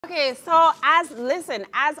Okay, so as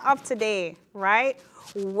of today, right?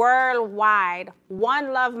 Worldwide,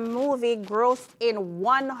 One Love movie grossed in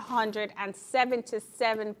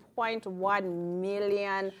 $177.1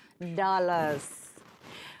 million.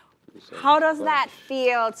 How does that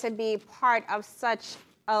feel to be part of such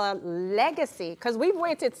a legacy? Because we've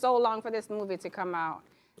waited so long for this movie to come out,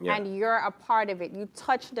 and you're a part of it. You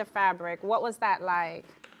touched the fabric. What was that like?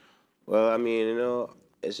 Well, I mean,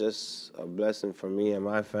 it's just a blessing for me and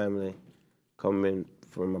my family coming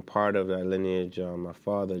from a part of that lineage. My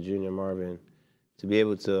father, Junior Marvin, to be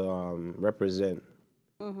able to represent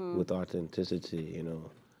with authenticity,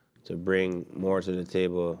 to bring more to the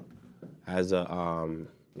table as a,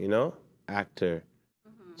 actor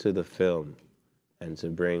to the film and to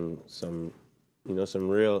bring some, some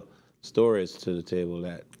real stories to the table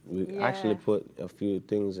that we actually put a few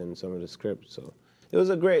things in some of the scripts. So it was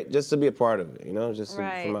a great, just to be a part of it, just for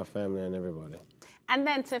my family and everybody. And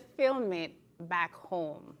then to film it back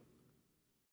home.